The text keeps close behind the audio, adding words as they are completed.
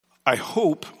I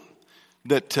hope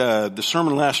that the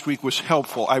sermon last week was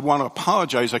helpful. I want to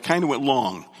apologize. I kind of went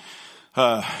long.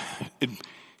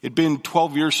 It'd been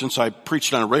 12 years since I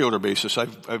preached on a regular basis.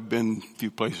 I've been a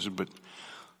few places, but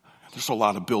there's a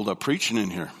lot of build-up preaching in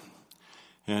here.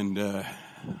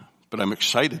 But I'm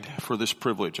excited for this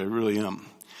privilege. I really am.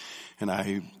 And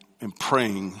I am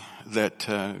praying that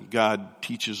God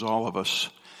teaches all of us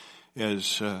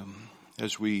as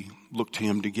we look to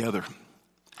Him together.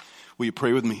 Will you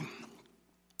pray with me?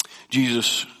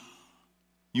 Jesus,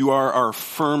 you are our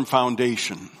firm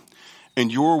foundation,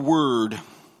 and your word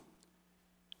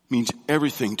means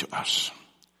everything to us.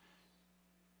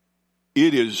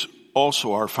 It is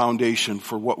also our foundation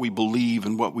for what we believe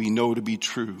and what we know to be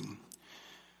true.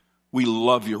 We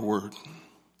love your word.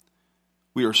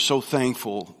 We are so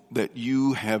thankful that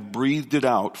you have breathed it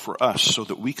out for us so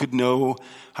that we could know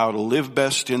how to live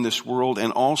best in this world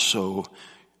and also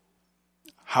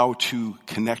how to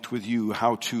connect with you,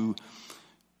 how to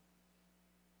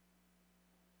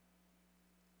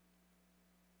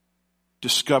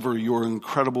discover your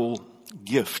incredible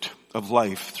gift of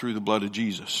life through the blood of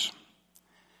Jesus.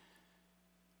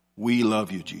 We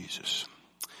love you, Jesus.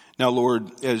 Now,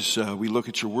 Lord, as we look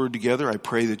at your word together, I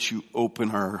pray that you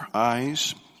open our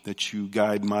eyes, that you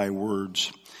guide my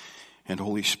words, and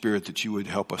Holy Spirit, that you would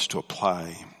help us to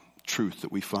apply truth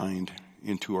that we find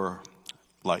into our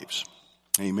lives.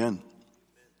 Amen.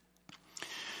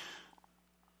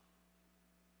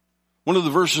 One of the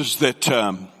verses that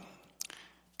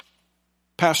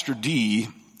Pastor D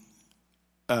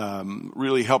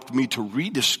really helped me to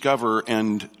rediscover,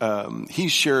 and he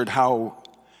shared how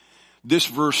this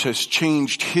verse has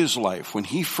changed his life. When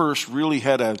he first really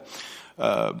had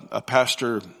a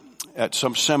pastor at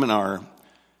some seminar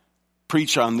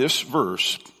preach on this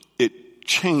verse, it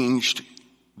changed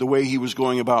the way he was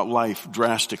going about life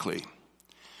drastically.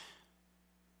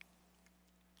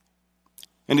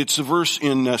 And it's a verse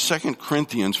in 2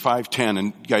 Corinthians 5:10,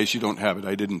 and guys, you don't have it.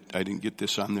 I didn't get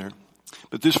this on there.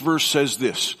 But this verse says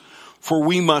this: "For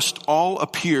we must all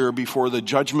appear before the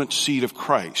judgment seat of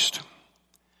Christ,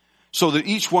 so that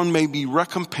each one may be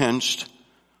recompensed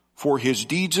for his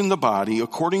deeds in the body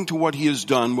according to what he has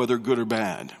done, whether good or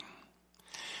bad."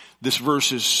 This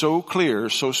verse is so clear,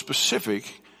 so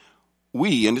specific.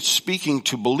 And it's speaking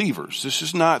to believers. This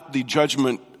is not the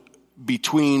judgment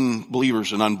between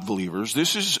believers and unbelievers.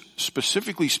 This is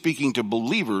specifically speaking to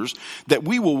believers that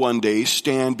we will one day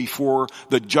stand before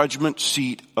the judgment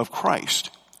seat of Christ.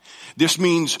 This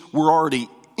means we're already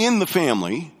in the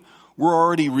family, we're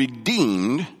already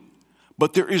redeemed,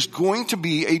 but there is going to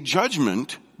be a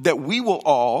judgment that we will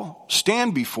all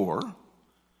stand before.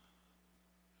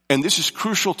 And this is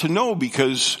crucial to know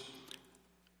because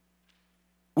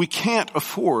we can't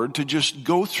afford to just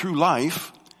go through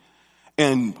life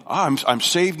and I'm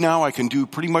saved now. I can do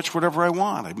pretty much whatever I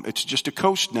want. It's just a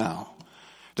coast now.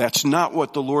 That's not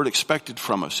what the Lord expected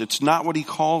from us. It's not what He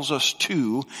calls us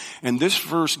to. And this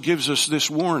verse gives us this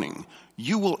warning.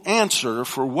 You will answer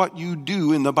for what you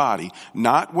do in the body,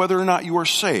 not whether or not you are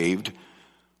saved,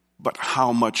 but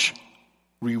how much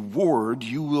reward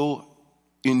you will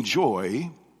enjoy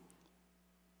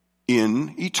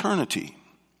in eternity.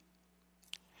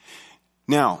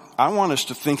 Now, I want us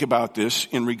to think about this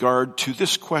in regard to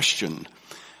this question: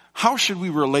 how should we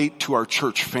relate to our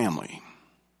church family?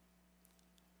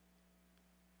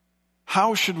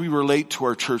 How should we relate to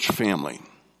our church family?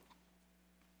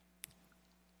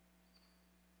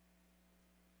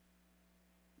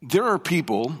 There are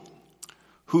people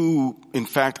who, in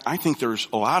fact, I think there's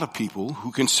a lot of people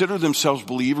who consider themselves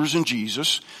believers in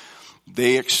Jesus.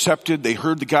 They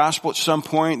heard the gospel at some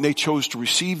point, and they chose to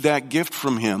receive that gift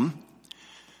from Him.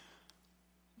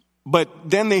 But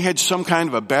then they had some kind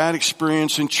of a bad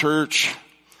experience in church.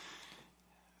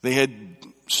 They had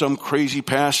some crazy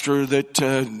pastor that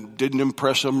didn't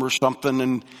impress them or something,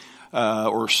 and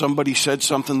or somebody said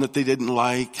something that they didn't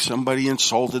like. Somebody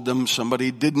insulted them. Somebody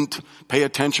didn't pay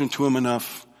attention to them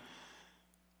enough.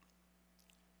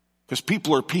 Because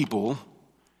people are people,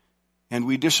 and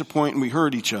we disappoint and we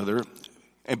hurt each other.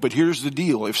 But here's the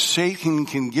deal. If Satan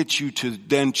can get you to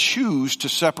then choose to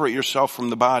separate yourself from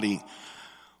the body,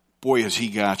 boy, has he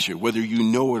got you, whether you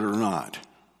know it or not.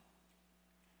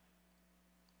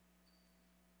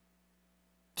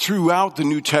 Throughout the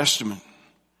New Testament,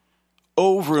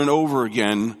 over and over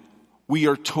again, we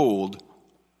are told,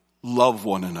 love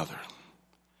one another.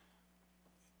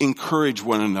 Encourage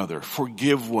one another.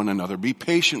 Forgive one another. Be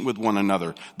patient with one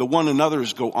another. The one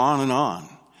another's go on and on.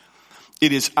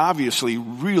 It is obviously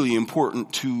really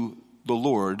important to the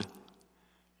Lord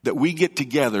that we get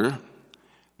together,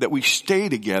 that we stay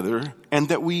together, and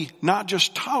that we not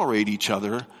just tolerate each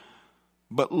other,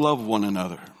 but love one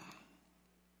another.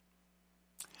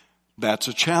 That's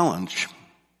a challenge.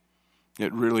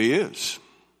 It really is.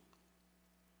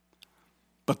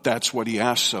 But that's what he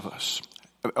asks of us.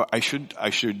 I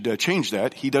should change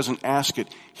that. He doesn't ask it.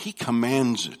 He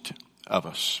commands it of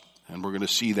us. And we're going to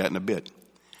see that in a bit.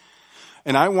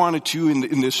 And I wanted to,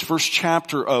 in this first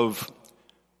chapter of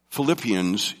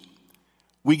Philippians,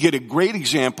 we get a great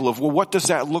example of, well, what does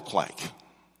that look like?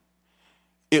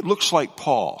 It looks like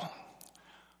Paul.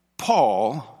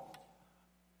 Paul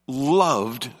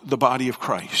loved the body of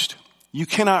Christ. You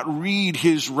cannot read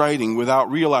his writing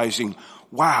without realizing,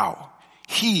 wow,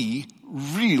 he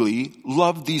really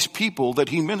loved these people that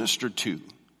he ministered to.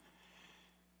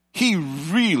 He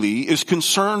really is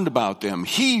concerned about them.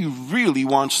 He really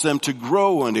wants them to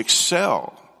grow and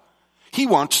excel. He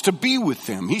wants to be with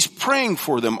them. He's praying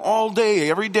for them all day,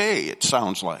 every day, it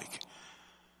sounds like.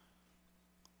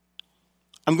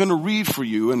 I'm going to read for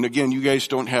you, and again, you guys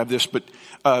don't have this, but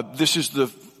this is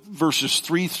the verses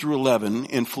 3 through 11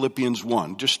 in Philippians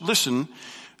 1. Just listen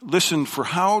for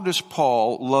how does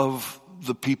Paul love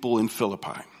the people in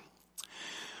Philippi.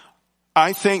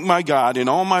 I thank my God in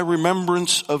all my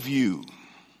remembrance of you,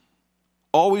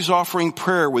 always offering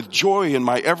prayer with joy in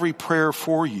my every prayer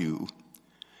for you,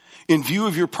 in view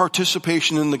of your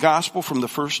participation in the gospel from the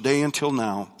first day until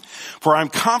now. For I'm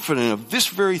confident of this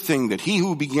very thing, that he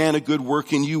who began a good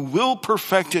work in you will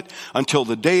perfect it until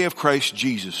the day of Christ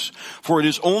Jesus. For it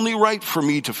is only right for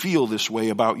me to feel this way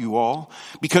about you all,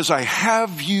 because I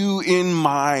have you in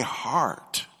my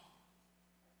heart.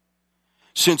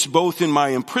 Since both in my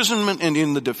imprisonment and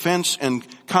in the defense and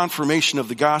confirmation of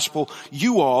the gospel,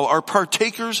 you all are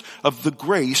partakers of the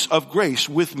grace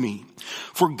with me.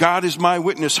 For God is my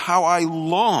witness how I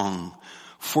long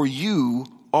for you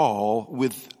all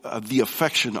with the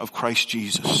affection of Christ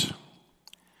Jesus.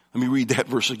 Let me read that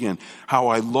verse again. How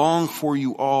I long for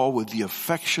you all with the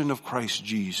affection of Christ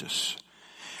Jesus.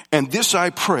 And this I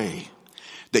pray,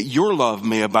 that your love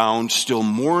may abound still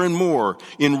more and more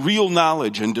in real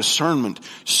knowledge and discernment,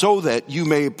 so that you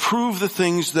may prove the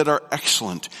things that are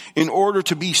excellent, in order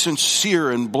to be sincere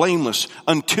and blameless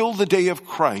until the day of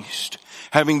Christ,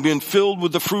 having been filled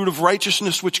with the fruit of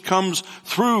righteousness which comes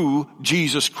through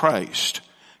Jesus Christ,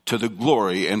 to the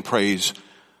glory and praise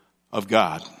of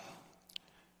God.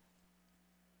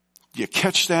 You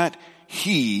catch that?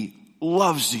 He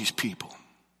loves these people.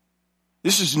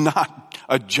 This is not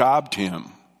a job to him.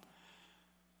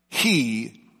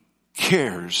 He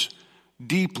cares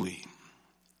deeply.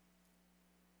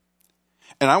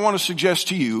 And I want to suggest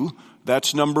to you,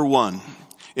 that's number one.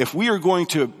 If we are going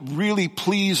to really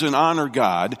please and honor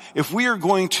God, if we are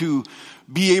going to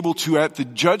be able to, at the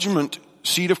judgment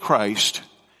seat of Christ,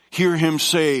 hear him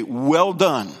say, well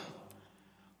done,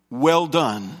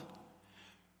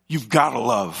 you've got to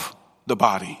love the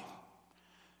body.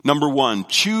 Number one,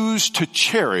 choose to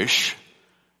cherish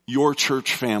your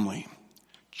church family.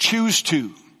 Choose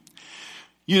to.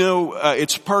 You know,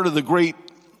 it's part of the great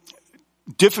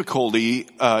difficulty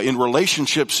in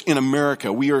relationships in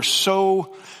America. We are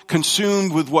so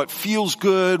consumed with what feels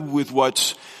good, with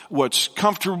what's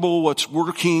comfortable, what's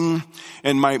working.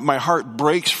 And my heart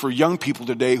breaks for young people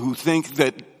today who think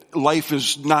that life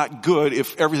is not good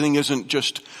if everything isn't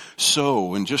just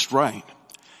so and just right.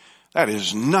 That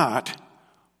is not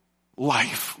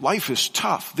life. Life is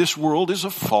tough. This world is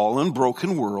a fallen,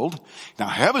 broken world. Now,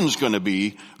 heaven's going to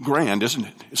be grand, isn't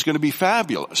it? It's going to be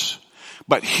fabulous.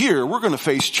 But here, we're going to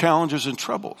face challenges and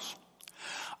troubles.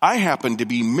 I happen to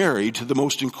be married to the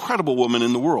most incredible woman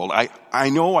in the world. I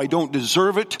know I don't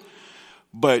deserve it,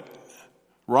 but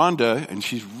Rhonda, and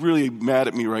she's really mad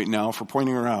at me right now for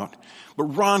pointing her out,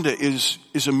 but Rhonda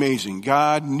is amazing.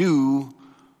 God knew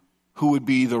who would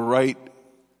be the right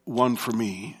one for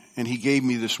me, and he gave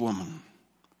me this woman.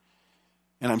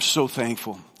 And I'm so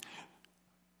thankful.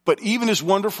 But even as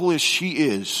wonderful as she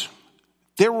is,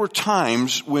 there were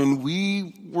times when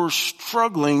we were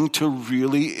struggling to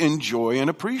really enjoy and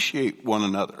appreciate one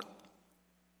another.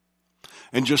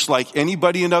 And just like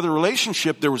anybody in other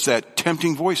relationship, there was that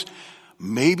tempting voice,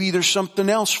 maybe there's something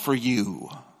else for you.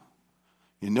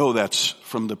 You know that's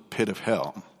from the pit of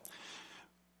hell.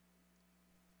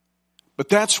 But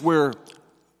that's where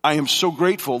I am so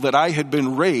grateful that I had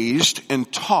been raised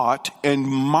and taught and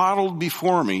modeled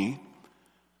before me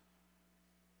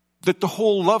that the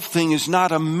whole love thing is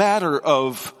not a matter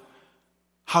of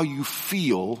how you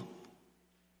feel.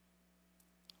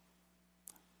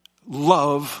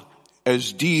 Love,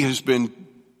 as Dee has been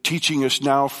teaching us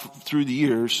now through the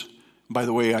years, by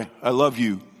the way, I love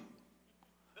you.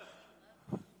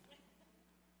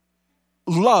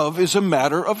 Love is a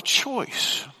matter of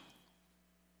choice.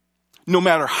 no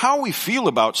matter how we feel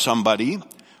about somebody,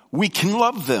 we can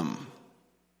love them.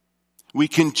 We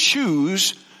can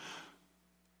choose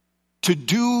to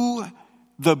do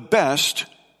the best,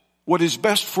 what is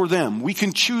best for them. We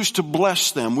can choose to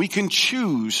bless them. We can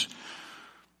choose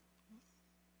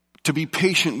to be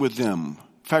patient with them.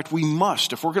 In fact, we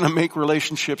must. If we're going to make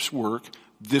relationships work,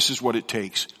 this is what it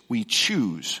takes. We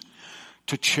choose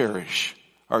to cherish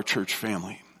our church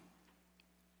family.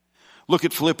 Look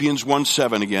at Philippians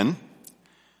 1:7 again.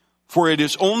 For it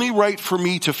is only right for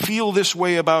me to feel this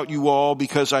way about you all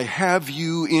because I have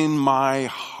you in my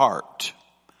heart.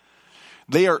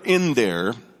 They are in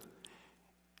there,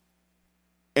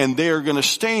 and they are going to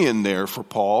stay in there for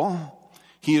Paul.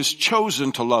 He has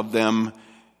chosen to love them.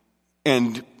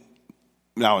 And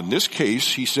now in this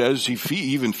case, he says he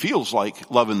even feels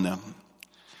like loving them.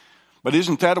 But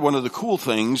isn't that one of the cool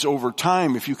things? Over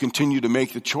time, if you continue to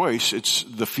make the choice, it's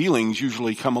the feelings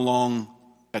usually come along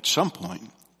at some point.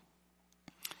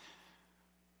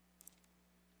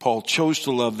 Paul chose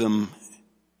to love them,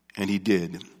 and he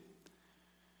did.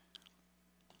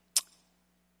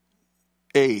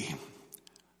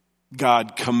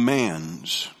 God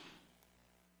commands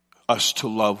us to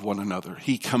love one another.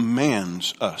 He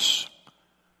commands us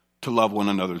to love one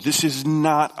another. This is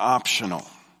not optional.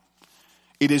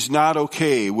 It is not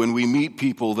okay when we meet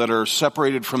people that are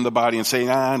separated from the body and say,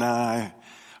 I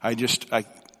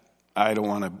don't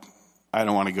want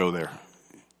to go there.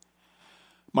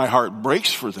 My heart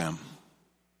breaks for them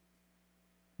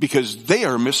because they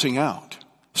are missing out.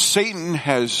 Satan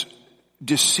has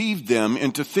deceived them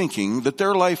into thinking that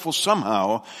their life will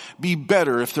somehow be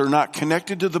better if they're not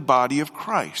connected to the body of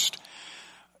Christ.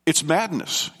 It's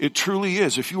madness. It truly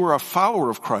is. If you are a follower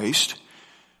of Christ,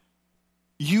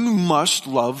 you must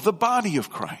love the body of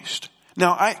Christ.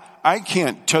 Now, I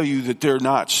can't tell you that they're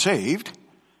not saved,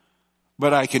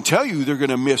 but I can tell you they're going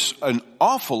to miss an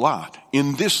awful lot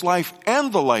in this life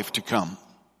and the life to come.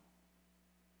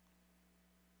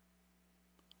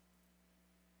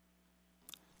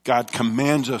 God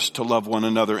commands us to love one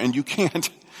another, and you can't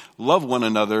love one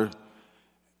another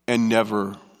and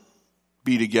never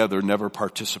be together, never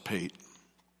participate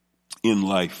in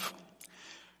life.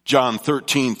 John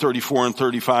 13:34 and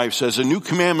 35 says, a new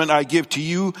commandment I give to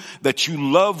you, that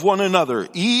you love one another,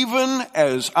 even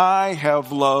as I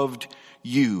have loved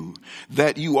you,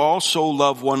 that you also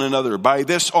love one another. By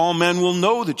this all men will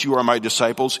know that you are my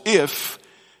disciples, if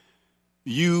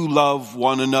you love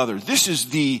one another. This is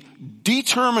the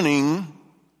determining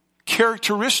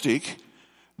characteristic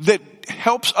that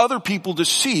helps other people to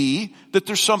see that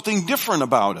there's something different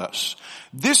about us.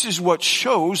 This is what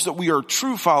shows that we are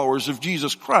true followers of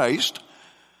Jesus Christ,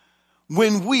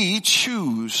 when we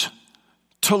choose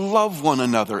to love one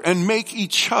another and make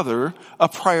each other a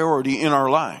priority in our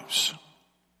lives.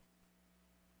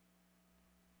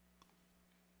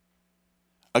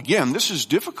 Again, this is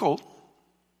difficult,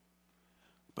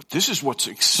 but this is what's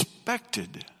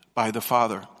expected by the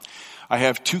Father. I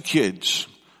have 2 kids,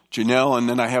 Janelle, and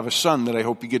then I have a son that I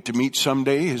hope you get to meet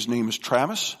someday. His name is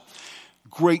Travis.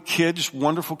 Great kids,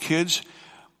 wonderful kids.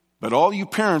 But all you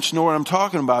parents know what I'm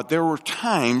talking about. There were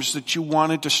times that you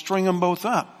wanted to string them both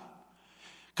up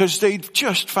because they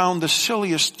just found the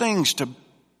silliest things to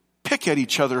pick at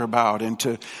each other about and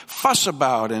to fuss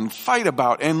about and fight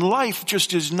about. And life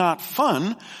just is not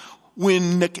fun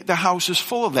when the house is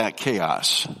full of that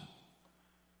chaos.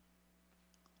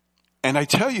 And I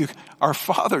tell you, our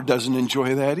Father doesn't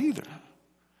enjoy that either.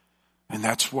 And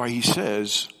that's why he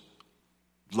says,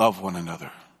 love one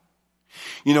another.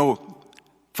 You know,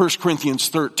 1 Corinthians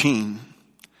 13,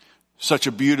 such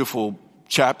a beautiful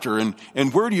chapter.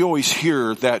 And where do you always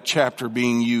hear that chapter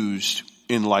being used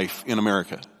in life in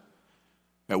America?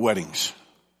 At weddings.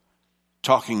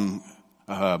 Talking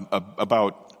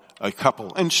about a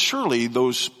couple. And surely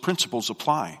those principles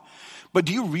apply. But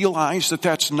do you realize that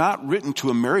that's not written to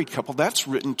a married couple? That's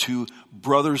written to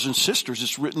brothers and sisters.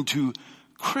 It's written to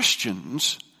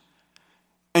Christians.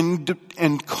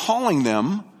 And calling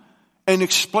them and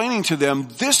explaining to them,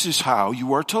 this is how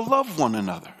you are to love one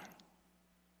another.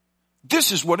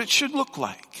 This is what it should look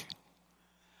like.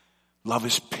 Love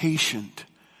is patient.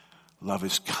 Love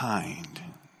is kind.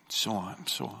 So on,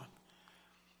 so on.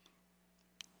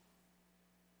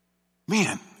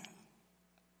 Man,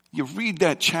 you read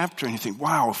that chapter and you think,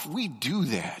 wow, if we do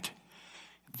that,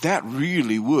 that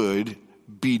really would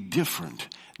be different.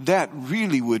 That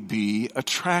really would be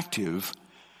attractive.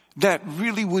 That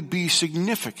really would be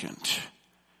significant.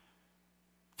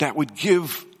 That would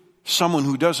give someone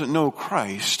who doesn't know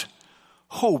Christ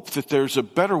hope that there's a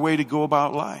better way to go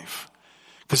about life.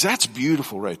 Because that's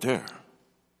beautiful right there.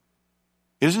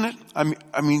 Isn't it?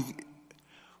 I mean,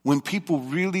 When people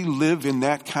really live in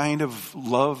that kind of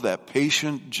love, that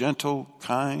patient, gentle,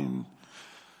 kind,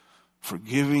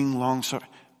 forgiving, long-suffering,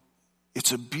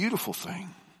 it's a beautiful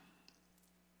thing.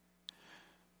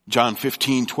 John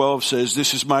 15:12 says,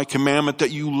 "This is my commandment,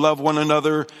 that you love one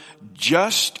another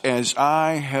just as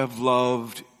I have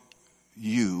loved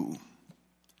you."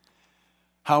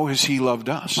 How has he loved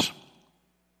us?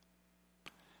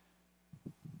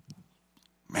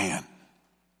 Man,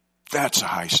 that's a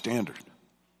high standard.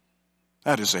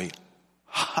 That is a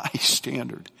high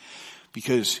standard,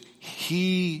 because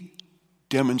he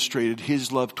demonstrated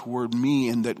his love toward me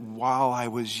in that while I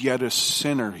was yet a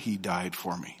sinner, he died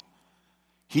for me.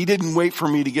 He didn't wait for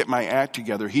me to get my act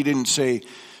together. He didn't say,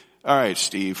 "All right,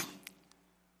 Steve,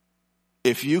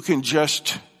 if you can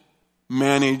just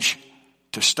manage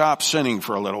to stop sinning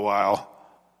for a little while,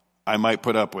 I might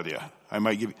put up with you. I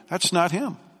might give you." That's not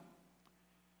him.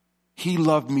 He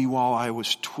loved me while I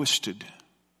was twisted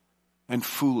and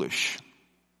foolish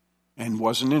and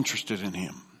wasn't interested in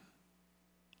him.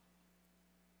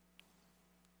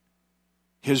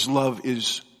 His love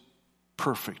is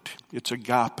perfect. It's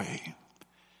agape.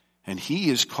 And he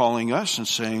is calling us and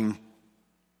saying,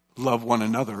 "Love one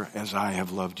another as I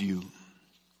have loved you."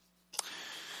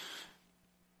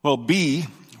 Well, B,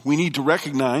 we need to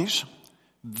recognize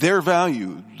their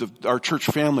value, our church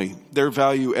family, their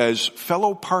value as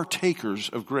fellow partakers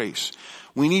of grace.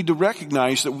 We need to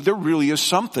recognize that there really is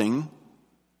something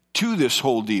to this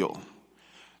whole deal.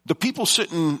 The people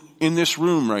sitting in this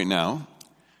room right now,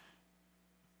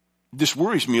 this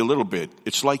worries me a little bit.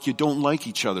 It's like you don't like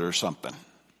each other or something.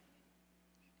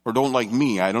 Or don't like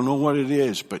me. I don't know what it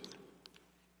is, but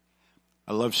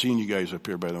I love seeing you guys up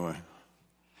here, by the way.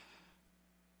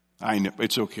 I know,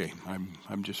 it's okay.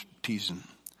 I'm just teasing.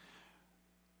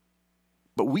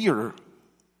 But we are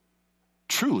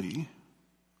truly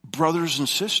brothers and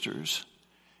sisters.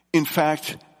 In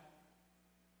fact,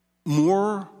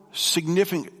 more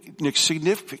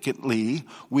significantly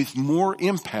with more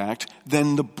impact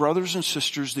than the brothers and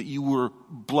sisters that you were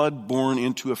blood born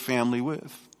into a family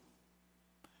with.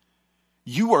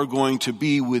 You are going to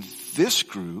be with this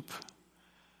group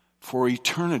for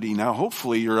eternity. Now,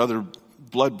 hopefully your other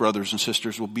blood brothers and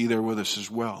sisters will be there with us as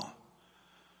well.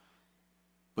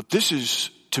 But this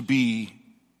is to be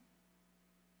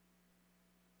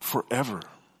forever.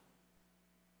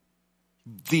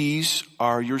 These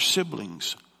are your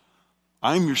siblings.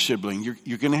 I'm your sibling.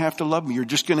 You're going to have to love me. You're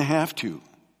just going to have to.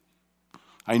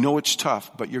 I know it's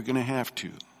tough, but you're going to have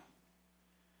to.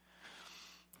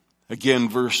 Again,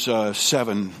 verse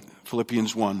 7,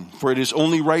 Philippians 1. "For it is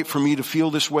only right for me to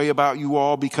feel this way about you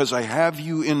all, because I have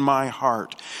you in my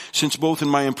heart. Since both in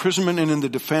my imprisonment and in the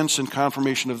defense and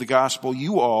confirmation of the gospel,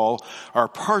 you all are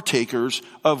partakers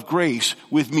of grace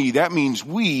with me." That means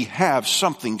we have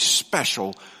something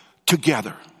special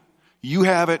together. You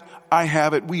have it, I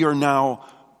have it. We are now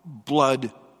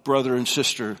blood brother and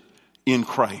sister in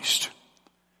Christ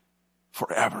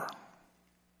forever.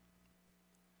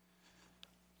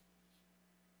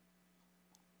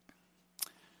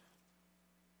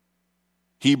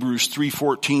 Hebrews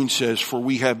 3:14 says, "For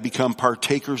we have become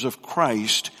partakers of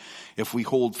Christ if we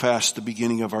hold fast the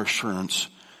beginning of our assurance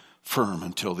firm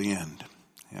until the end."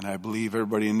 And I believe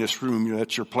everybody in this room,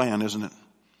 that's your plan, isn't it?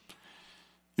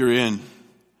 You're in.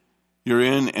 You're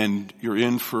in, and you're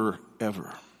in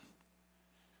forever.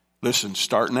 Listen,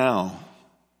 start now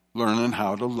learning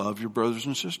how to love your brothers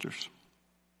and sisters.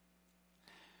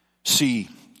 C,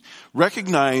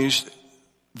 recognize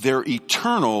their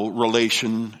eternal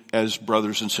relation as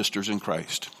brothers and sisters in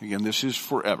Christ. Again, this is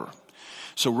forever.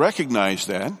 So recognize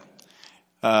that.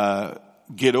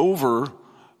 Get over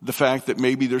the fact that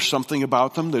maybe there's something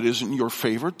about them that isn't your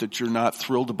favorite, that you're not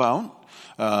thrilled about.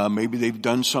 Maybe they've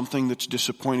done something that's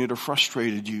disappointed or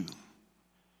frustrated you.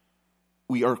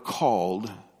 We are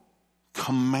called,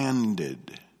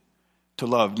 commanded to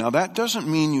love. Now that doesn't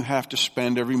mean you have to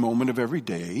spend every moment of every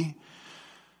day,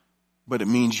 but it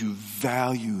means you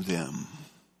value them.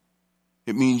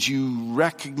 It means you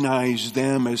recognize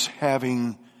them as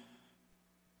having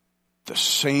the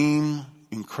same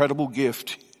incredible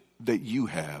gift that you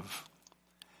have.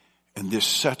 And this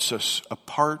sets us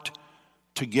apart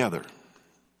together.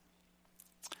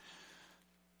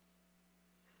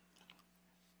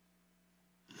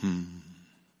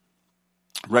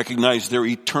 Recognize their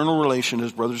eternal relation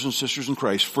as brothers and sisters in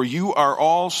Christ. "For you are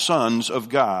all sons of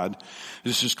God."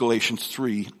 This is Galatians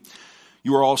 3.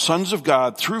 "You are all sons of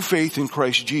God through faith in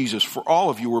Christ Jesus. For all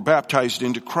of you were baptized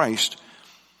into Christ."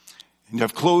 And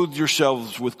have clothed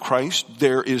yourselves with Christ.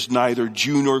 There is neither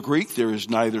Jew nor Greek. There is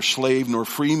neither slave nor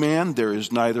free man. There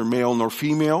is neither male nor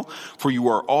female. For you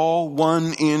are all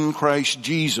one in Christ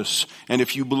Jesus. And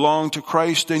if you belong to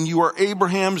Christ, then you are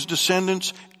Abraham's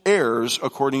descendants, heirs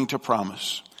according to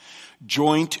promise.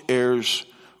 Joint heirs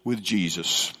with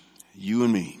Jesus. You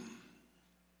and me.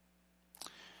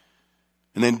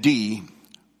 And then D,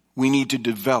 we need to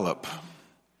develop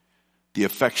the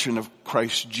affection of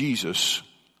Christ Jesus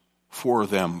for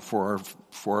them, for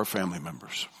our family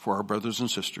members, for our brothers and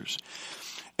sisters.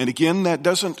 And again, that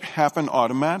doesn't happen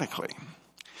automatically.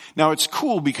 Now it's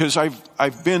cool because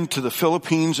I've been to the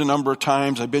Philippines a number of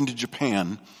times. I've been to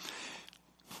Japan.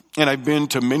 And I've been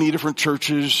to many different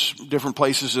churches, different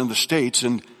places in the States,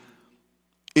 and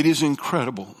it is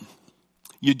incredible.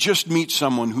 You just meet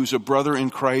someone who's a brother in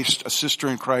Christ, a sister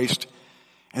in Christ,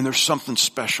 and there's something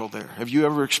special there. Have you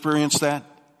ever experienced that?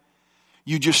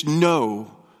 You just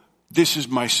know, this is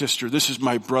my sister, this is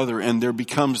my brother, and there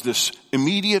becomes this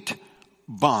immediate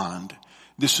bond,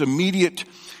 this immediate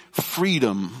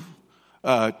freedom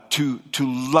to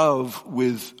love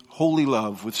with holy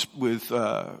love, with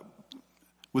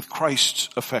Christ's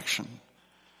affection.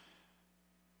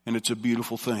 And it's a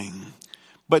beautiful thing.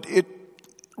 But it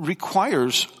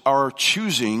requires our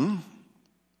choosing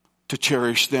to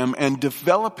cherish them and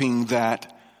developing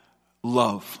that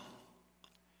love.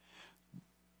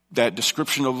 That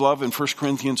description of love in 1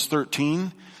 Corinthians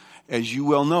 13, as you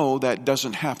well know, that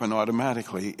doesn't happen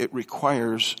automatically. It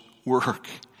requires work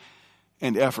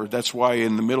and effort. That's why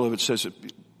in the middle of it says,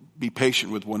 be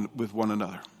patient with one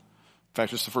another. In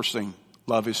fact, it's the first thing.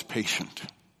 Love is patient.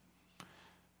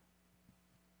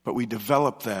 But we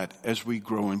develop that as we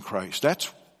grow in Christ.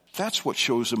 That's what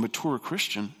shows a mature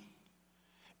Christian,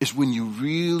 is when you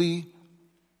really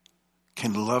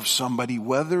can love somebody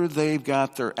whether they've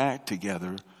got their act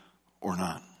together or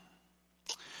not.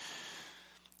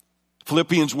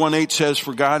 Philippians 1:8 says,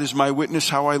 for God is my witness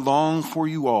how I long for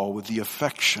you all with the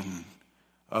affection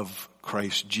of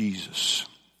Christ Jesus.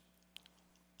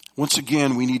 Once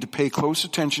again, we need to pay close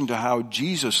attention to how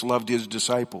Jesus loved his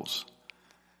disciples,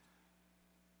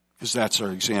 because that's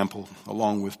our example,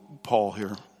 along with Paul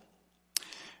here.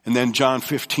 And then John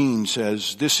 15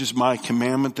 says, this is my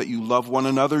commandment, that you love one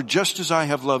another just as I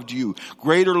have loved you.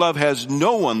 Greater love has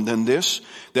no one than this,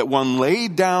 that one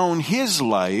laid down his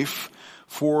life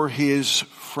for his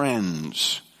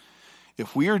friends.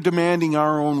 If we are demanding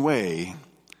our own way,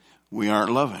 we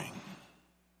aren't loving.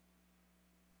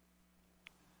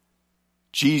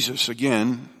 Jesus,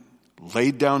 again,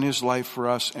 laid down his life for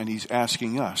us, and he's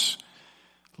asking us,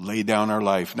 lay down our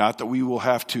life. Not that we will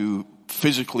have to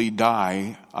physically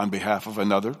die on behalf of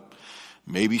another.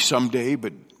 Maybe someday,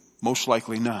 but most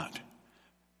likely not.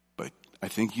 But I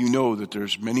think you know that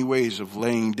there's many ways of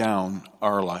laying down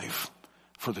our life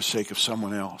for the sake of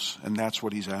someone else. And that's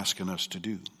what he's asking us to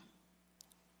do.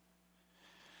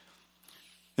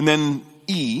 And then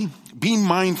E, be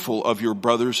mindful of your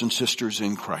brothers and sisters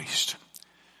in Christ.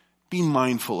 Be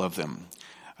mindful of them.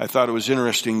 I thought it was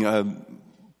interesting.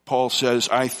 Paul says,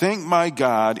 I thank my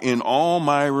God in all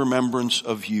my remembrance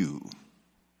of you.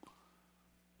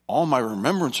 All my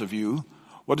remembrance of you?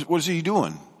 What is he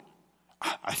doing?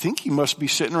 I think he must be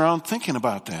sitting around thinking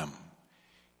about them.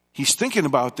 He's thinking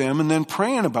about them and then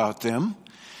praying about them,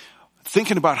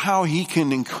 thinking about how he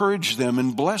can encourage them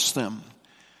and bless them,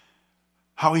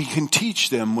 how he can teach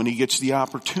them when he gets the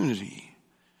opportunity.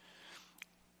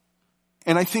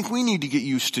 And I think we need to get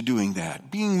used to doing that,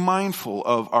 being mindful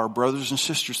of our brothers and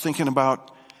sisters, thinking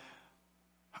about,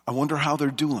 I wonder how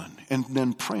they're doing, and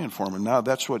then praying for them. And now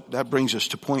that brings us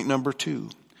to point number 2.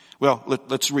 Well,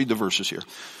 let's read the verses here.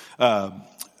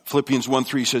 Philippians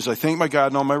 1:3 says, I thank my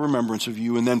God in all my remembrance of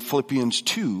you. And then Philippians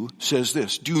 2 says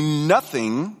this, do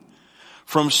nothing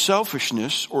from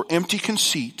selfishness or empty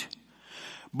conceit,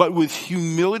 but with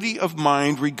humility of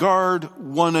mind, regard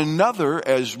one another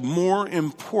as more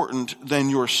important than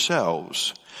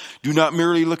yourselves. Do not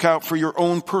merely look out for your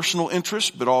own personal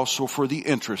interests, but also for the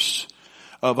interests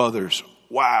of others.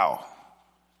 Wow.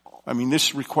 I mean,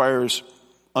 this requires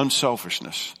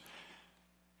unselfishness.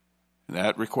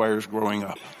 That requires growing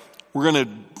up. We're going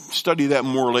to study that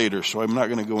more later, so I'm not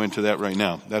going to go into that right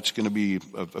now. That's going to be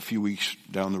a few weeks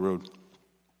down the road.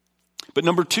 But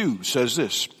number 2 says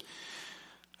this.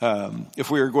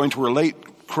 If we are going to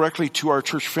relate correctly to our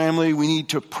church family, we need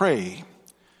to pray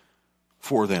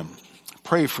for them.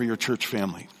 Pray for your church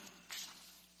family.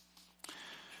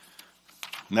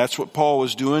 And that's what Paul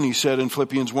was doing. He said in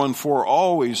Philippians 1:4,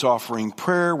 always offering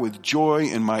prayer with joy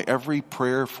in my every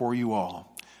prayer for you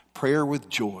all. Prayer with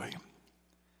joy.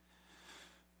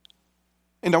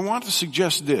 And I want to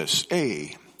suggest this.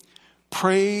 A,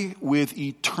 pray with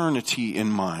eternity in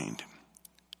mind.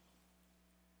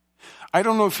 I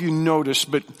don't know if you noticed,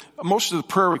 but most of the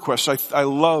prayer requests, I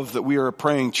love that we are a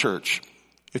praying church.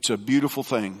 It's a beautiful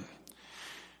thing.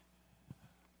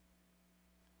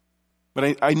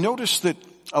 But I noticed that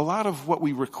a lot of what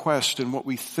we request and what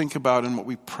we think about and what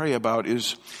we pray about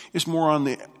is more on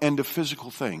the end of physical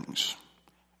things.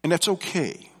 And that's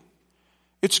okay.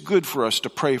 It's good for us to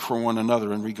pray for one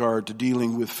another in regard to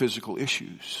dealing with physical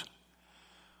issues.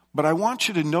 But I want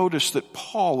you to notice that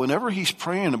Paul, whenever he's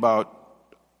praying about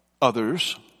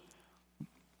others,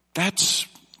 that's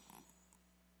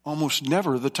almost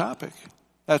never the topic.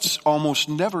 That's almost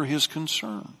never his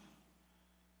concern.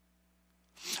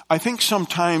 I think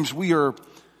sometimes we are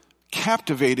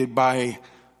captivated by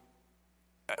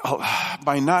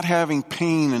not having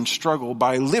pain and struggle,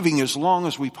 by living as long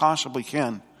as we possibly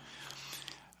can.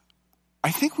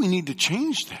 I think we need to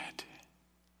change that.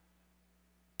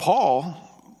 Paul,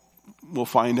 we'll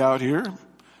find out here,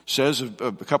 says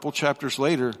a couple chapters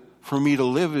later, for me to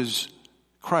live is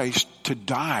Christ, to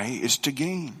die is to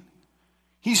gain.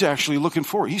 He's actually looking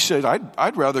forward. He said,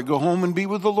 I'd rather go home and be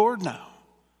with the Lord now.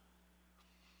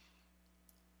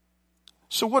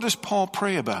 So what does Paul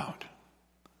pray about?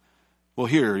 Well,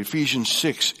 here, Ephesians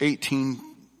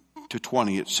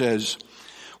 6:18-20, it says,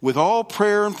 with all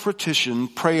prayer and petition,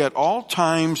 pray at all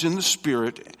times in the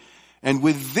Spirit, and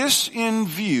with this in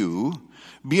view,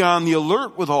 be on the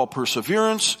alert with all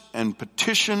perseverance and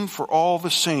petition for all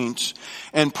the saints,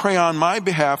 and pray on my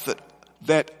behalf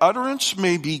that utterance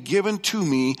may be given to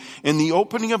me in the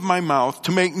opening of my mouth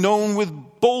to make known with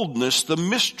boldness the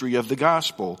mystery of the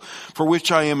gospel, for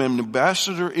which I am an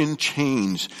ambassador in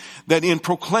chains, that in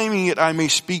proclaiming it I may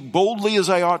speak boldly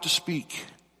as I ought to speak.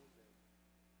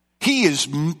 He is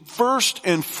first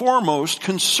and foremost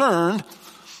concerned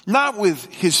not with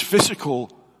his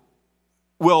physical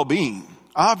well-being.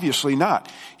 Obviously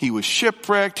not. He was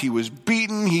shipwrecked. He was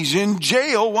beaten. He's in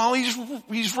jail while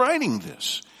he's writing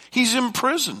this. He's in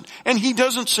prison. And he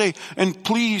doesn't say, and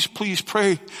please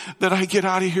pray that I get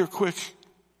out of here quick.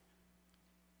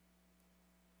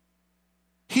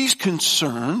 He's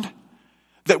concerned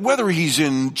that whether he's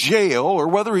in jail or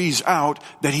whether he's out,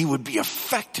 that he would be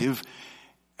effective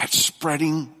at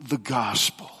spreading the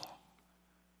gospel.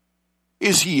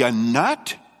 Is he a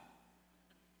nut?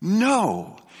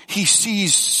 No. He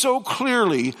sees so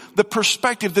clearly the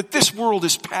perspective that this world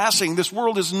is passing. This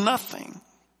world is nothing.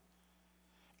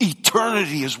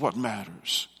 Eternity is what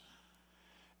matters.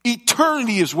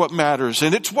 Eternity is what matters.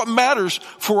 And it's what matters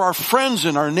for our friends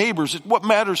and our neighbors. It's what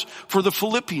matters for the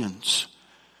Philippians.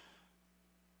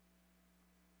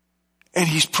 And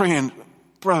he's praying,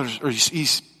 brothers, or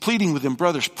he's pleading with them,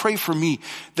 brothers, pray for me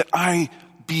that I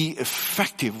be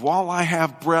effective while I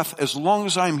have breath, as long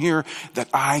as I'm here, that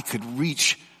I could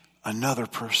reach another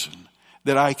person,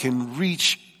 that I can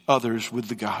reach others with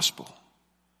the gospel.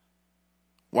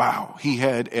 Wow, he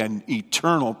had an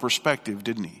eternal perspective,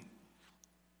 didn't he?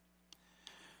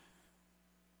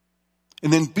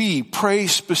 And then B, pray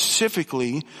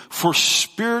specifically for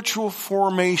spiritual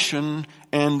formation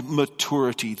and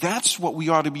maturity. That's what we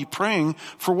ought to be praying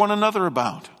for one another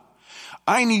about.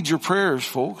 I need your prayers,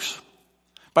 folks.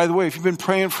 By the way, if you've been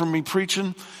praying for me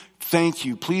preaching, thank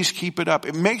you. Please keep it up.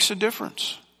 It makes a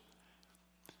difference.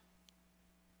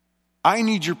 I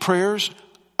need your prayers.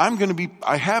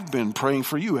 I have been praying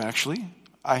for you, actually.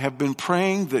 I have been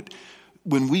praying that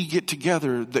when we get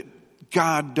together, that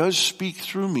God does speak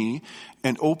through me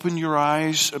and open your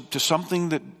eyes to something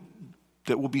that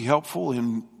will be helpful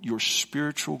in your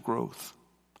spiritual growth.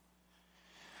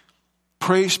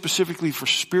 Pray specifically for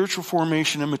spiritual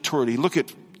formation and maturity. Look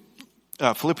at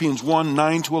Philippians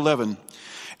 1:9-11.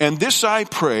 And this I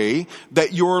pray,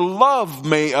 that your love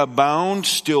may abound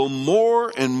still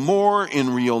more and more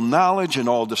in real knowledge and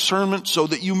all discernment, so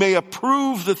that you may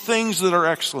approve the things that are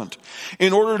excellent,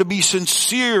 in order to be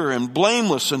sincere and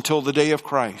blameless until the day of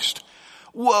Christ.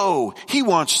 Whoa, he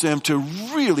wants them to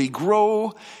really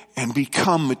grow and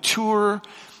become mature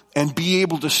and be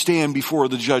able to stand before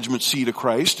the judgment seat of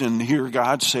Christ and hear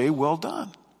God say, well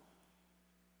done.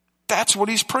 That's what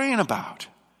he's praying about.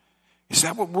 Is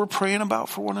that what we're praying about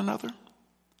for one another?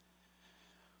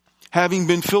 Having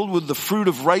been filled with the fruit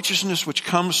of righteousness which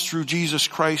comes through Jesus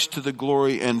Christ to the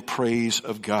glory and praise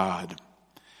of God.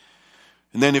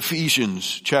 And then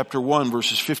Ephesians chapter 1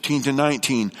 verses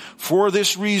 15-19. For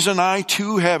this reason I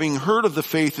too, having heard of the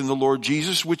faith in the Lord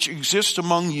Jesus which exists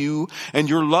among you and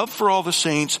your love for all the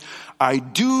saints, I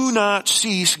do not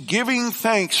cease giving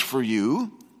thanks for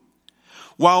you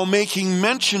while making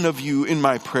mention of you in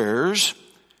my prayers,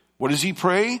 What does he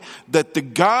pray? That the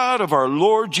God of our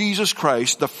Lord Jesus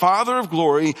Christ, the Father of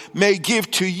glory, may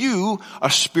give to you a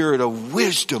spirit of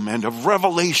wisdom and of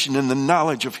revelation in the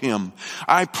knowledge of him.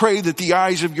 I pray that the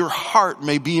eyes of your heart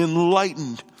may be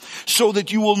enlightened, so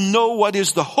that you will know what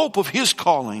is the hope of his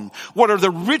calling, what are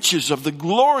the riches of the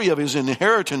glory of his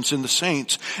inheritance in the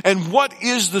saints, and what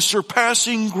is the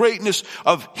surpassing greatness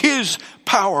of his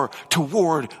power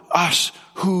toward us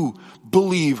who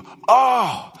believe.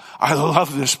 Oh, I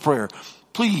love this prayer.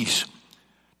 Please,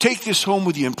 take this home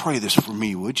with you and pray this for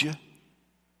me, would you?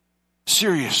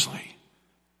 Seriously.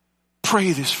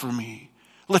 Pray this for me.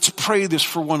 Let's pray this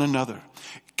for one another.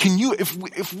 Can you,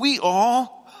 if we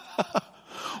all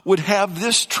would have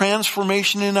this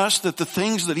transformation in us, that the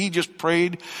things that he just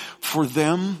prayed for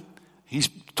them, he's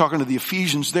talking to the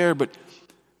Ephesians there, but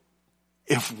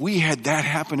if we had that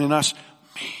happen in us,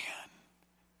 man,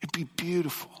 it'd be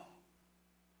beautiful.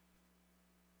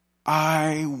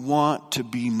 I want to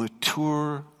be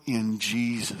mature in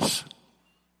Jesus.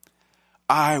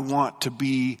 I want to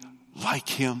be like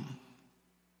him.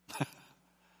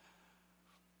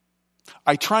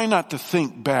 I try not to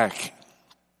think back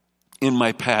in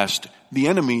my past. The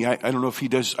enemy, I don't know if he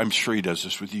does, I'm sure he does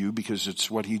this with you because it's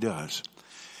what he does.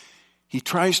 He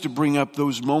tries to bring up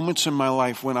those moments in my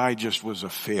life when I just was a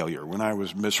failure, when I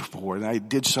was miserable, and I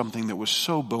did something that was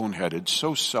so boneheaded,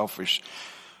 so selfish,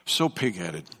 so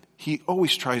pig-headed. He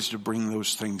always tries to bring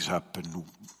those things up and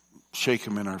shake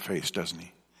them in our face, doesn't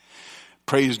he?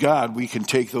 Praise God, we can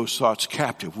take those thoughts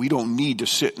captive. We don't need to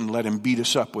sit and let him beat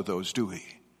us up with those, do we?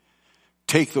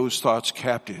 Take those thoughts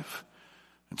captive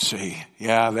and say,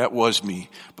 yeah, that was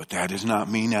me, but that is not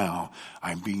me now.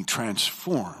 I'm being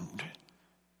transformed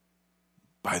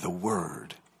by the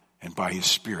Word and by his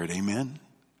Spirit. Amen?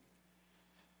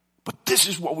 But this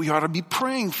is what we ought to be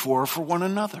praying for one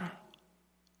another.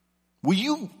 Will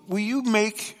you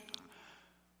make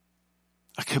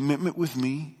a commitment with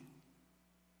me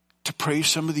to pray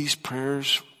some of these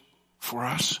prayers for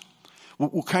us?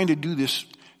 We'll kind of do this.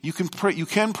 You can pray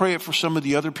it for some of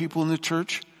the other people in the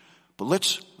church, but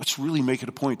let's really make it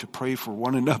a point to pray for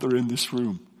one another in this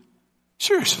room.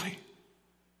 Seriously.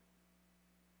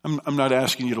 I'm not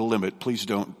asking you to limit. Please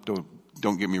don't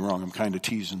get me wrong. I'm kind of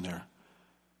teasing there.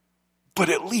 But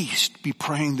at least be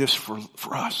praying this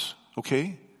for us,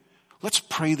 okay? Let's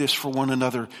pray this for one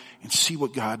another and see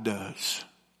what God does.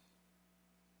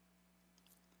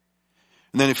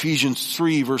 And then Ephesians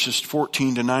 3 verses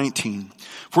 14 to 19.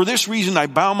 For this reason I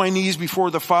bow my knees before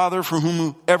the Father, from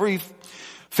whom every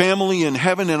family in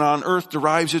heaven and on earth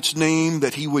derives its name,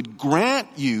 that he would grant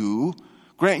you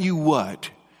what?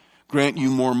 Grant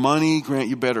you more money, grant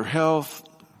you better health?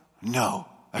 No.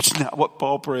 That's not what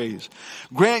Paul prays.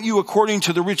 Grant you according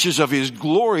to the riches of his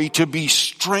glory to be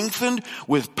strengthened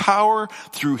with power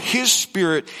through his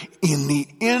Spirit in the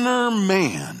inner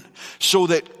man, so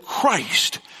that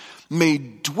Christ may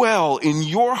dwell in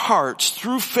your hearts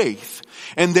through faith,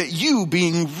 and that you,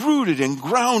 being rooted and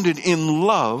grounded in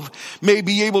love, may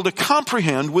be able to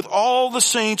comprehend with all the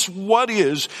saints what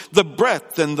is the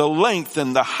breadth and the length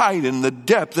and the height and the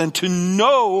depth, and to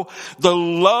know the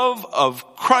love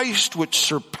of Christ which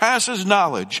surpasses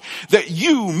knowledge, that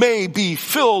you may be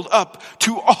filled up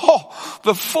to all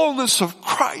the fullness of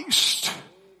Christ.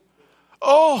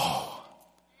 Oh,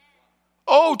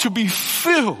 to be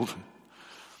filled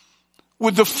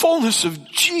with the fullness of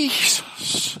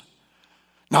Jesus.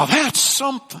 Now that's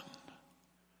something.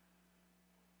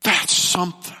 That's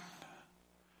something.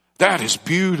 That is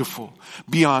beautiful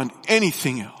beyond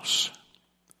anything else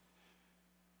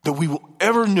that we will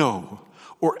ever know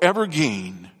or ever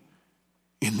gain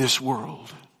in this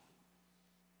world.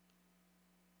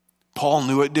 Paul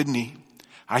knew it, didn't he?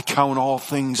 I count all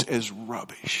things as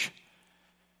rubbish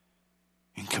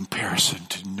in comparison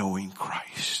to knowing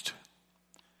Christ.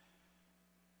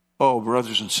 Oh,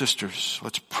 brothers and sisters,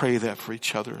 let's pray that for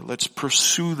each other. Let's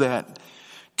pursue that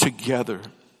together.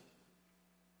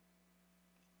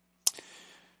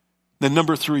 Then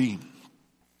number 3.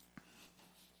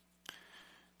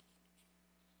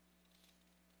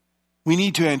 We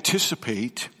need to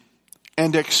anticipate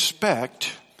and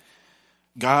expect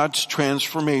God's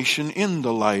transformation in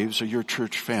the lives of your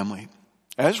church family.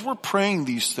 As we're praying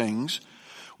these things,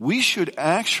 we should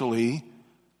actually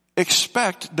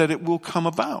expect that it will come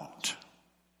about.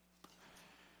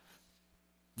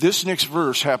 This next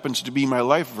verse happens to be my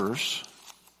life verse,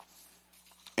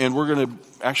 and we're going to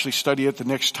actually study it the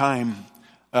next time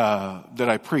that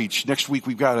I preach. Next week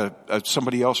we've got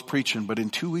somebody else preaching, but in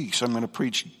 2 weeks I'm going to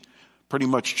preach pretty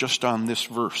much just on this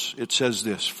verse. It says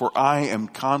this: "For I am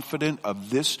confident of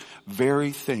this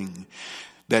very thing,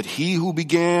 that he who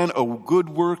began a good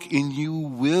work in you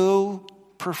will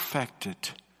perfect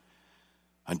it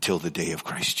until the day of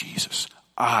Christ Jesus.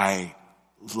 I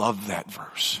love that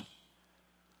verse.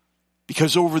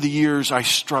 Because over the years I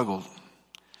struggled.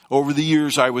 Over the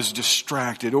years I was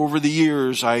distracted. Over the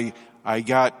years I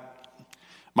got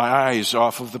my eyes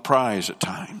off of the prize at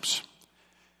times.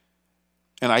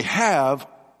 And I have,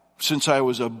 since I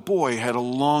was a boy, had a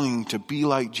longing to be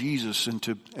like Jesus and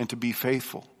to be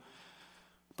faithful.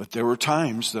 But there were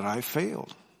times that I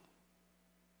failed.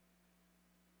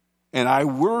 And I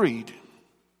worried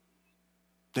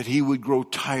that he would grow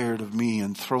tired of me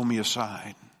and throw me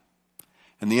aside.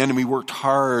 And the enemy worked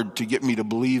hard to get me to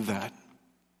believe that.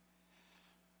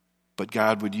 But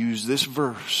God would use this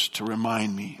verse to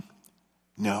remind me,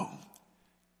 no,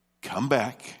 come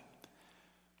back,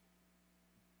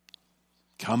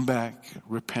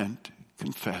 repent,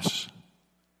 confess.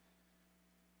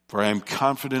 For I am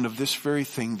confident of this very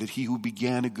thing, that he who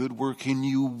began a good work in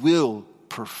you will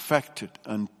perfect it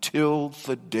until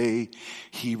the day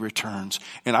he returns.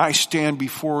 And I stand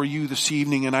before you this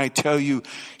evening and I tell you,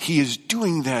 he is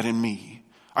doing that in me.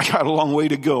 I got a long way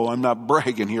to go. I'm not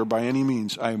bragging here by any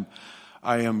means. I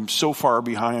am so far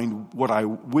behind what I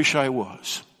wish I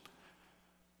was.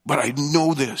 But I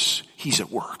know this, he's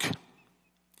at work.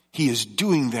 He is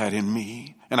doing that in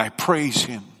me, and I praise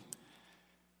him.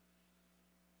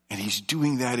 And he's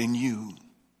doing that in you.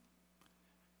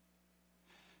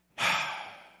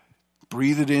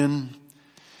 Breathe it in,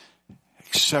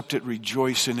 accept it,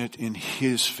 rejoice in it, in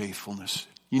his faithfulness.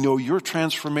 You know, your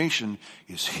transformation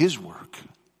is his work.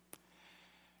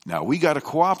 Now, we got to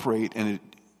cooperate,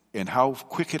 and how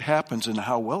quick it happens and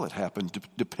how well it happens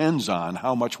depends on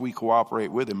how much we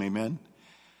cooperate with him, amen?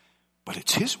 But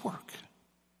it's his work,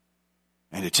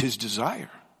 and it's his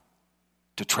desire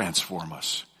to transform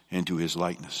us into his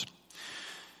likeness.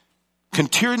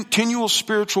 Continual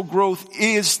spiritual growth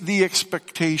is the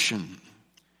expectation.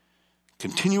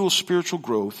 Continual spiritual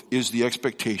growth is the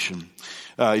expectation.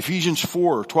 Ephesians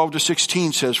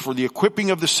 4:12-16 says, for the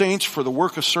equipping of the saints for the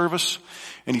work of service.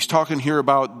 And he's talking here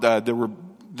about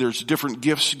there's different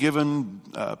gifts given,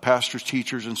 pastors,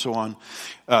 teachers, and so on,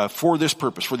 for this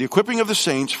purpose. For the equipping of the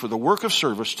saints for the work of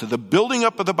service, to the building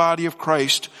up of the body of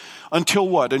Christ, until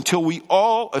what? Until we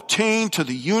all attain to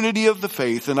the unity of the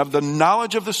faith and of the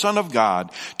knowledge of the Son of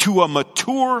God, to a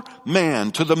mature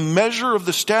man, to the measure of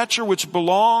the stature which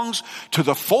belongs to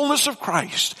the fullness of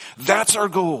Christ. That's our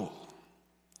goal.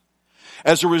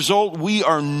 As a result, we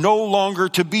are no longer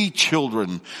to be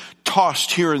children,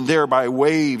 tossed here and there by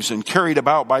waves and carried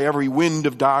about by every wind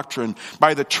of doctrine,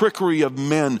 by the trickery of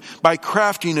men, by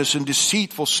craftiness and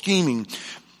deceitful scheming.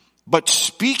 But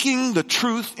speaking the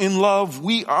truth in love,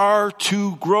 we are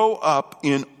to grow up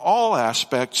in all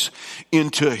aspects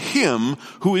into him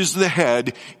who is the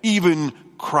head, even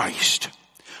Christ,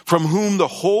 from whom the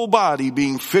whole body,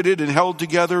 being fitted and held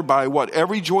together by what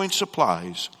every joint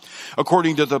supplies,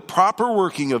 according to the proper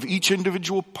working of each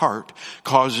individual part,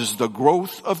 causes the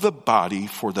growth of the body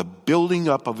for the building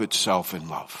up of itself in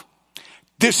love.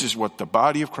 This is what the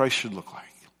body of Christ should look like.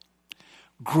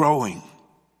 Growing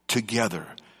together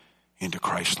into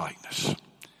Christ likeness,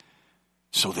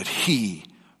 so that he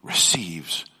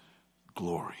receives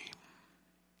glory.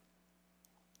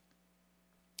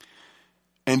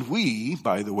 And we,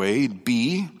 by the way,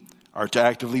 are to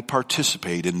actively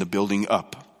participate in the building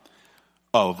up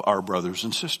of our brothers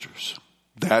and sisters.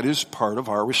 That is part of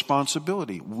our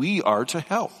responsibility. We are to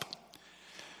help.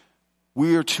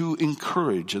 We are to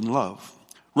encourage and love.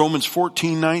 Romans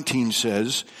 14:19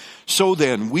 says, so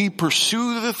then we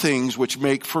pursue the things which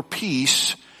make for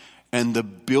peace and the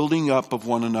building up of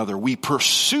one another. We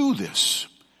pursue this.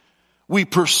 We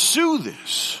pursue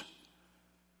this.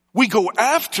 We go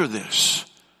after this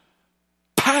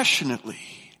passionately,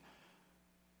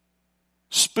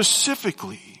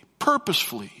 specifically,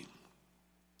 purposefully.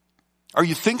 Are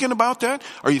you thinking about that?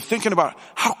 Are you thinking about,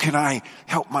 how can I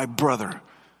help my brother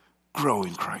grow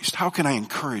in Christ? How can I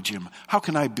encourage him? How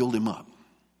can I build him up?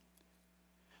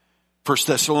 1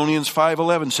 Thessalonians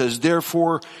 5:11 says,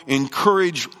 therefore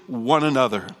encourage one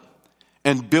another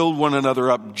and build one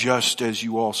another up just as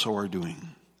you also are doing.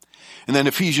 And then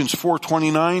Ephesians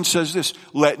 4:29 says this,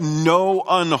 let no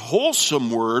unwholesome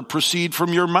word proceed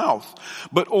from your mouth,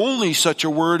 but only such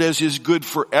a word as is good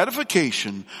for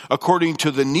edification according to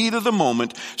the need of the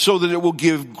moment, so that it will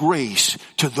give grace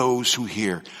to those who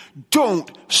hear.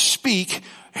 Don't speak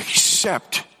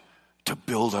except to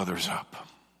build others up.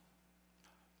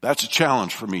 That's a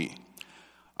challenge for me.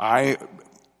 I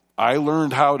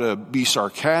learned how to be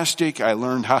sarcastic. I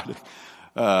learned how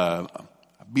to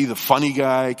be the funny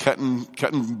guy,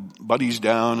 cutting buddies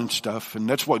down and stuff. And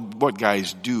that's what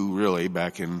guys do really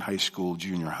back in high school,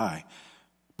 junior high.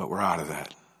 But we're out of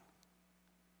that.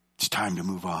 It's time to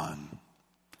move on.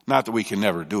 Not that we can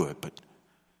never do it, but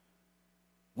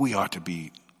we ought to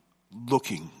be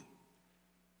looking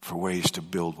for ways to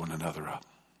build one another up.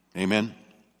 Amen?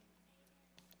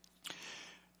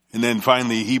 And then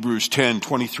finally, Hebrews 10,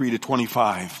 23 to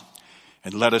 25.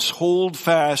 And let us hold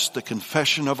fast the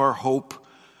confession of our hope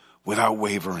without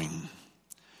wavering.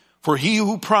 For he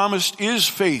who promised is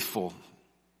faithful.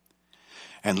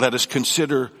 And let us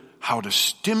consider how to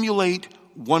stimulate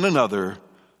one another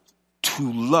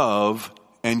to love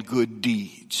and good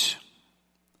deeds.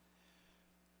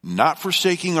 Not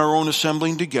forsaking our own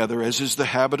assembling together, as is the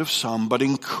habit of some, but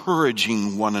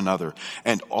encouraging one another,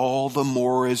 and all the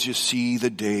more as you see the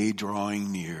day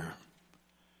drawing near.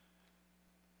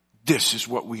 This is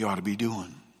what we ought to be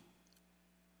doing.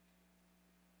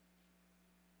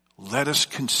 Let us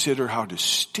consider how to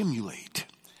stimulate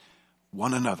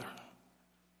one another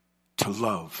to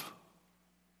love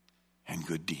and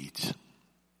good deeds.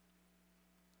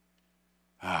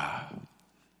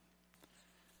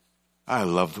 I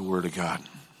love the Word of God.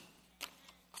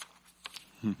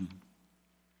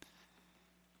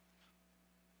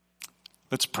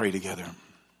 Let's pray together.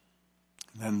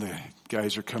 And then the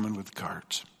guys are coming with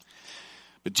cards.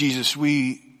 But Jesus,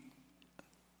 we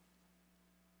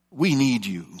need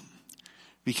you,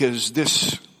 because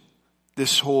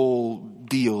this whole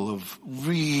deal of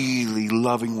really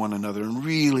loving one another and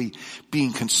really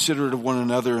being considerate of one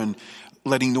another and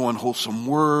letting no unwholesome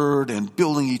word and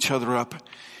building each other up,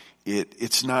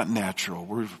 it's not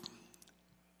natural.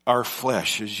 Our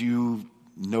flesh, as you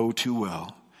know too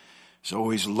well, is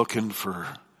always looking for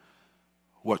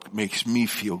what makes me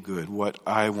feel good, what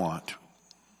I want.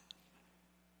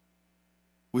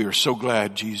 We are so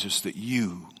glad, Jesus, that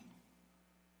you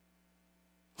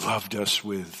loved us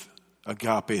with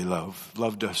agape love,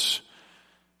 loved us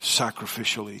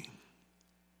sacrificially,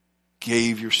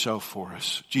 gave yourself for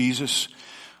us. Jesus,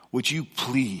 would you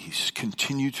please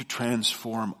continue to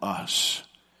transform us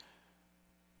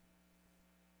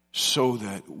so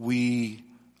that we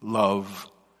love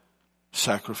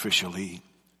sacrificially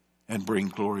and bring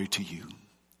glory to you.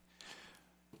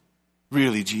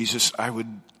 Really, Jesus, I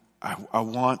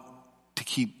want to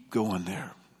keep going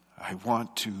there. I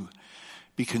want to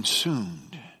be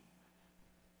consumed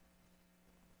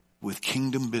with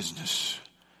kingdom business,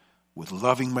 with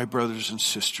loving my brothers and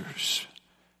sisters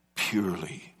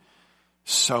purely,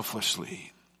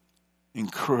 selflessly,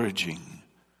 encouraging.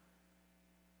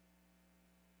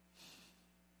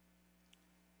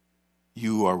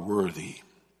 You are worthy.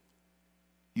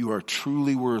 You are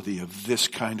truly worthy of this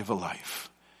kind of a life.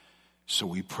 So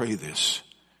we pray this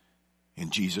in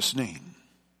Jesus' name.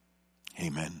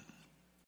 Amen.